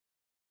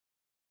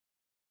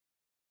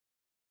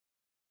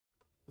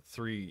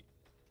3,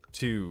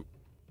 2,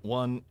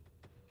 1.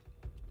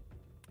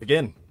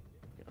 Begin.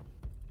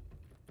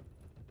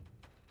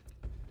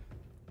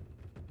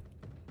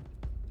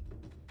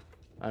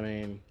 I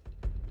mean,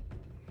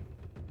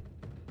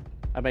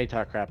 I may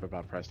talk crap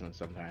about Preston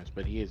sometimes,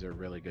 but he is a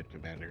really good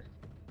commander.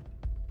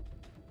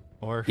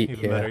 Or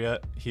even better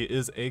yet, he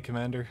is a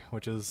commander,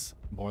 which is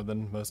more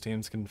than most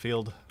teams can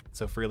field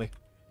so freely.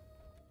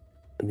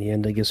 In the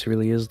end, I guess he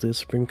really is the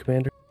Supreme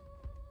Commander.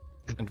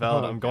 And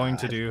Valid, I'm going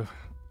to do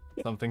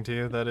something to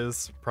you that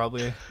is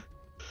probably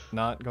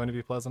not going to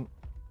be pleasant.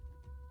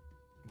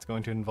 It's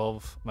going to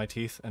involve my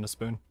teeth and a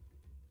spoon.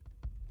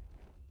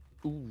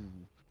 Ooh.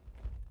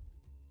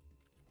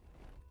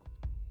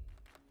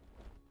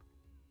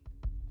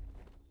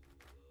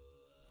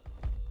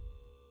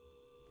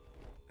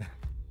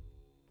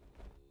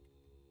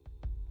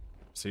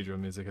 Procedural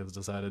music has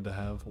decided to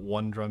have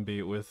one drum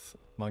beat with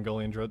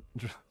Mongolian throat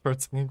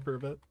singing for a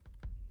bit.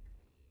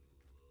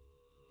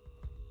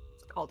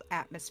 It's called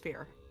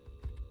Atmosphere.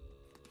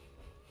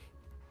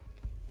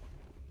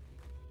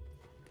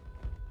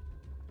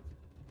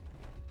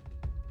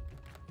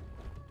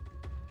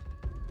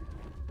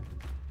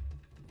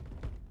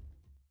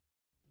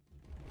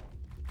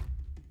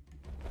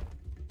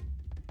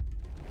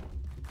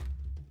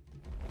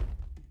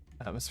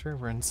 Atmosphere?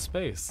 We're in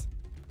space.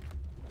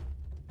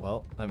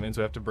 Well, that means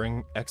we have to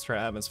bring extra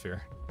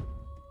atmosphere.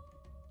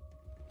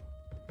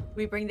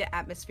 We bring the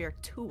atmosphere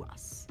to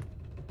us.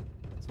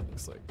 So it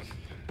looks like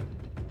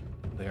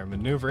they are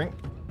maneuvering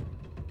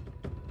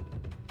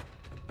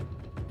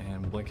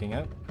and blinking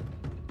out.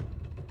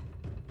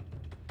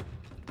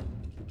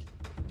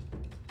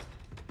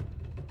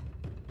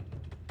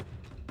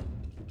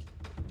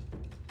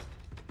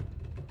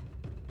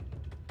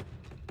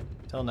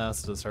 Tell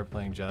NASA to start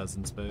playing jazz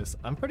in space.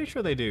 I'm pretty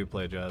sure they do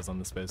play jazz on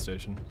the space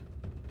station.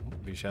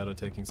 V-Shadow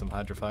taking some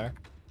Hydrofire.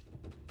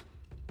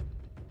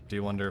 Do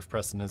you wonder if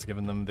Preston has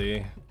given them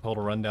the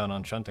total rundown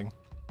on shunting?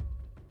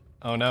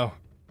 Oh no.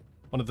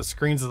 One of the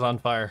screens is on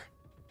fire.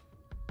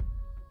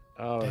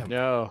 Oh Damn.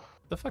 no.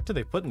 What the fuck do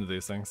they put into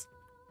these things?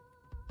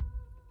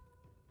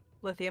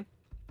 Lithium.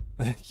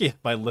 Yeah,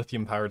 my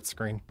lithium-powered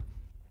screen.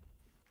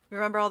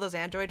 Remember all those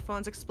Android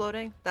phones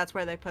exploding? That's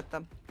where they put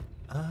them.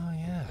 Oh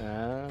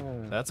yeah.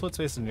 That's what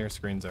Space Engineer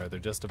screens are. They're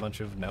just a bunch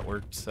of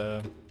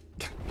networked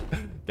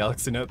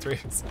Galaxy Note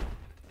 3s.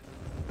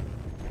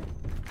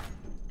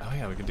 Oh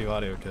yeah, we could do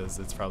audio because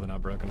it's probably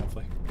not broken,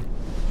 hopefully.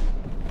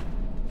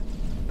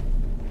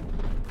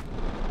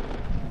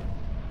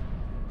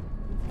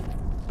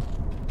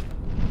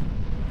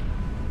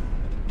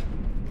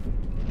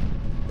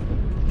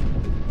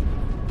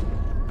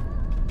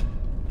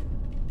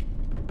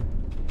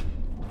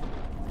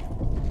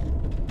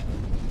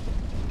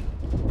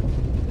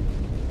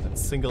 That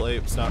single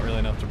ape's not really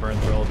enough to burn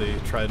through all the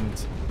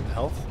Trident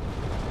health.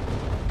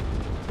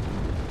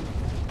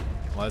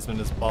 Wiseman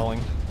is balling.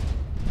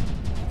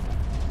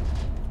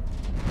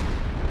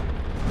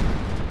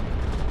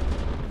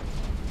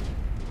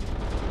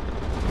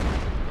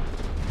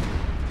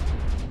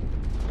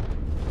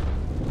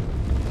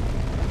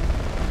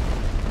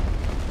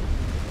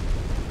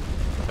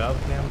 Valve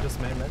cam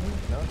just made menu?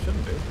 No, it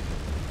shouldn't be.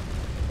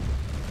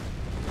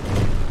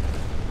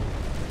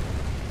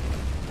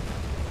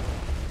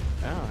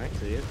 Oh, I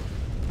see it.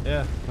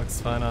 Yeah, looks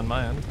fine on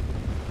my end.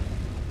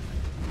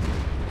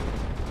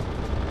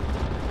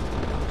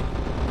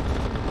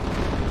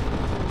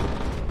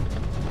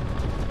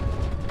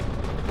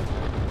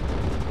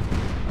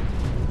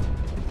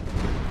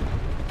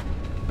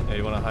 Hey,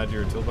 you want to hide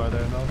your toolbar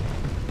there, Mel?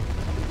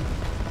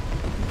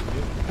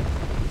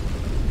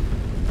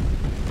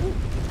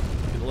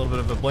 Get a little bit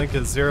of a blink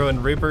as Zero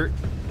and Reaper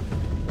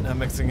now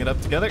mixing it up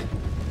together.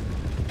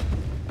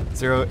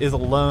 Zero is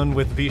alone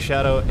with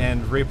V-Shadow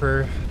and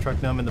Reaper.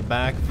 Truck Gnome in the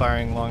back,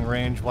 firing long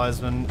range.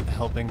 Wiseman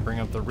helping bring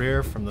up the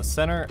rear from the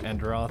center, and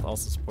Droth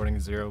also supporting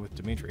Zero with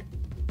Dimitri.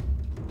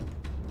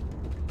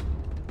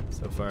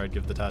 So far, I'd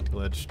give the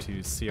tactical edge to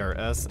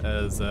CRS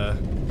as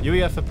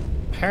UEF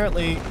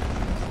apparently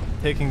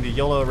taking the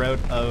YOLO route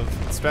of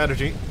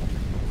strategy.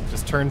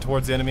 Just turn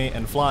towards the enemy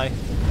and fly.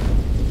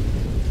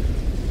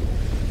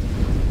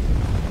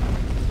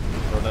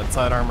 Though that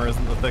side armor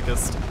isn't the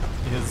thickest,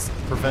 he is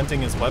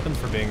preventing his weapons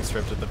from being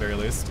stripped at the very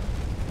least.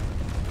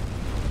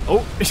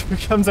 Oh, here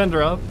comes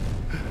Enderov.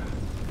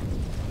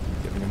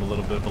 Giving him a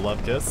little bit of a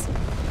love kiss.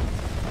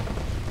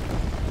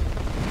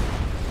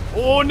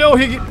 Oh no,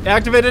 he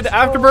activated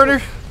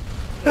Afterburner!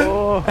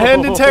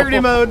 And integrity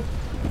mode!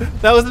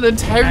 That was an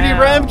integrity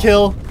ram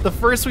kill, the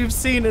first we've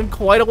seen in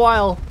quite a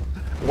while.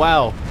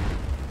 Wow,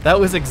 that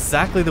was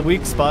exactly the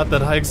weak spot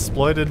that I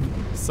exploited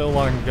so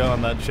long ago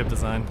on that ship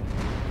design.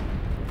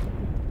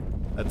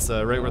 That's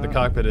right where the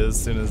cockpit is,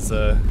 as soon as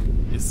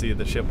you see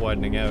the ship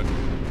widening out.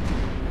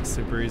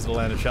 Super easy to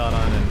land a shot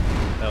on, and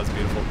that was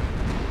beautiful.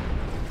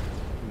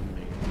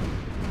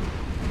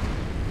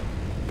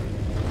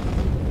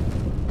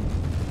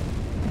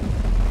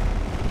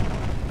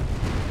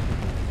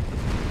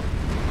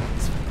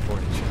 It's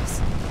 40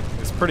 chess.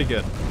 It's pretty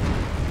good.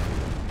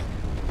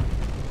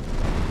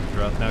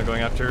 Enderoth now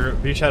going after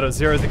V Shadow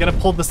Zero. Is he gonna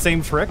pull the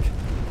same trick?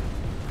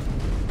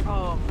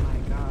 Oh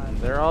my god.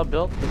 They're all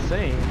built the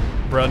same.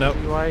 Bro, no. See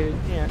why you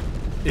can't.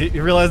 He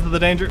realized the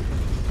danger.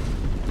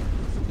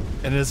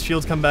 And his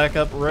shields come back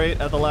up right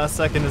at the last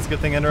second. It's a good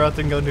thing Enderoth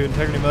didn't go into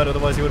integrity mode,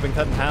 otherwise he would have been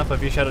cut in half by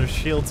V-Shadow's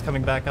shields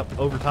coming back up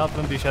over top of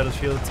him. V-Shadow's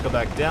shields go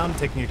back down,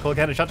 taking a cold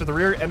cannon shot to the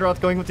rear.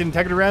 Enderoth going with the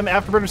integrity ram,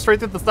 afterburner straight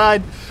through the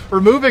side,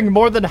 removing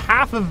more than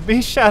half of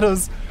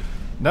V-Shadow's...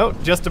 No,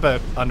 just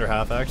about under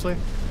half, actually.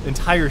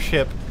 Entire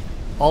ship,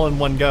 all in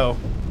one go.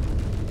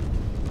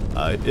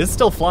 It is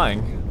still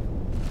flying.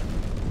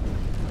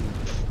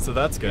 So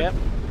that's good. Yep.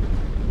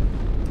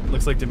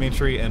 Looks like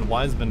Dimitri and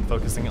Wiseman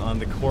focusing on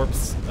the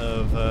corpse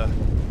of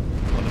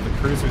one of the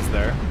cruisers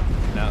there,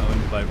 now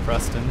owned by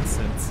Preston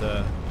since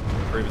the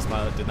previous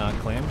pilot did not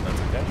claim.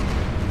 That's okay.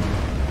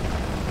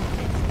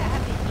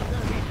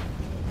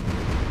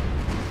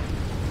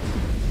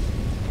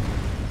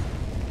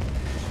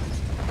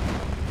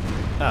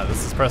 Ah,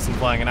 this is Preston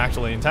flying an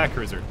actually intact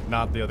cruiser,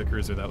 not the other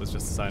cruiser that was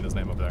just assigned his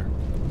name over there.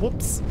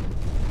 Whoops.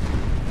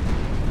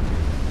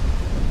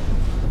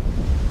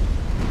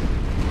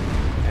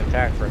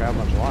 Intact for how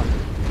much longer?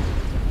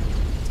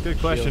 It's a good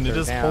question. It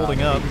Shields is are holding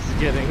down. up.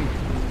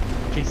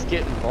 He's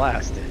getting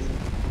blasted.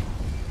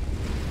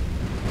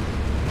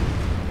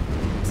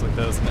 Looks like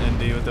that was an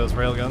ND with those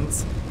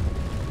railguns.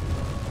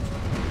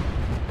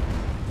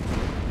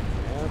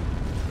 Yep.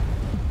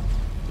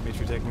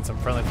 Dimitri taking some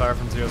friendly fire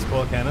from Zero's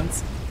coil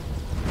cannons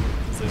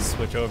as they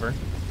switch over.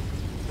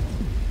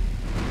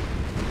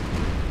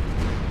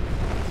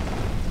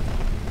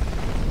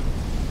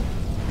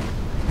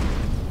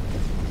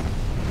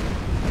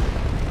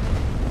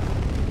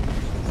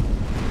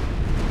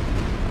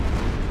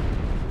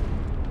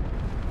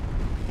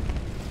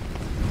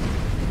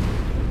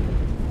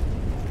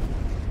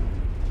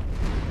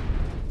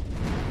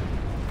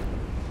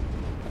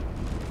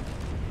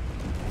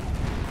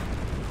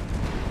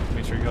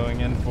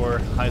 Going in for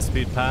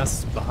high-speed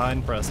pass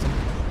behind Preston.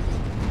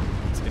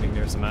 He's getting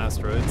near some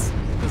asteroids.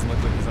 Doesn't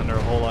look like he's under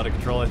a whole lot of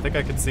control. I think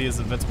I could see his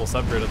invincible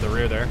subgrid at the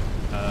rear there,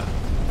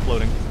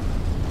 floating.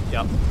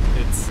 Yep,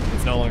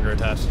 it's no longer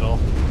attached at all.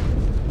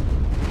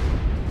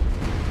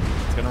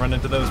 It's gonna run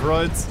into those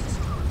roids,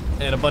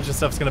 and a bunch of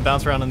stuff's gonna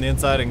bounce around on the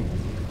inside and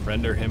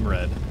render him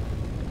red.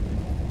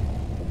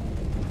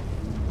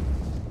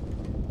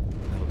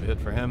 That'll be it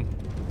for him.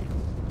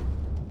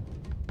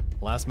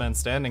 Last man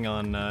standing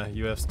on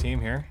UF's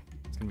team here.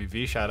 It's gonna be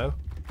V-Shadow.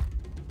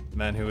 The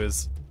man who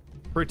is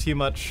pretty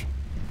much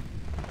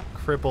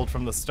crippled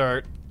from the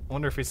start. I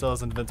wonder if he still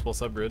has invincible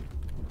subgrid.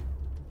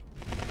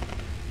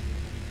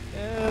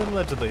 And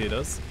allegedly he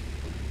does.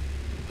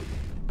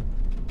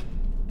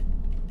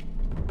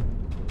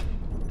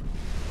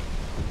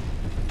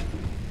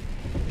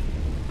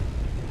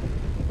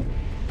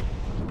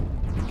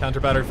 Counter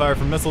battery fire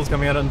from missiles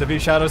coming out onto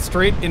V-Shadow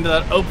straight into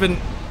that open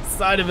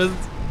side of his...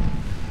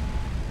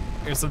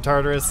 Here's some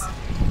Tartarus,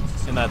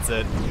 and that's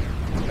it.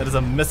 That is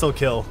a missile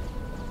kill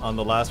on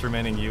the last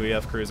remaining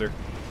UEF cruiser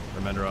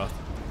from Enderoth.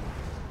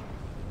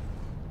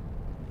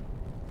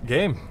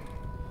 Game.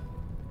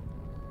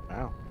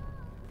 Wow.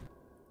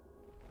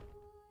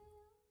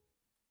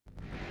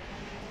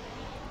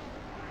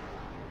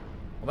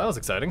 Well, that was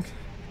exciting.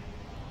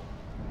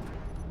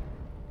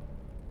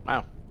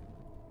 Wow.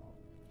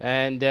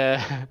 And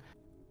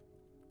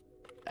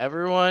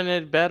everyone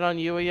had bet on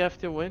UEF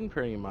to win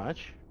pretty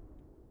much.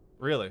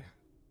 Really?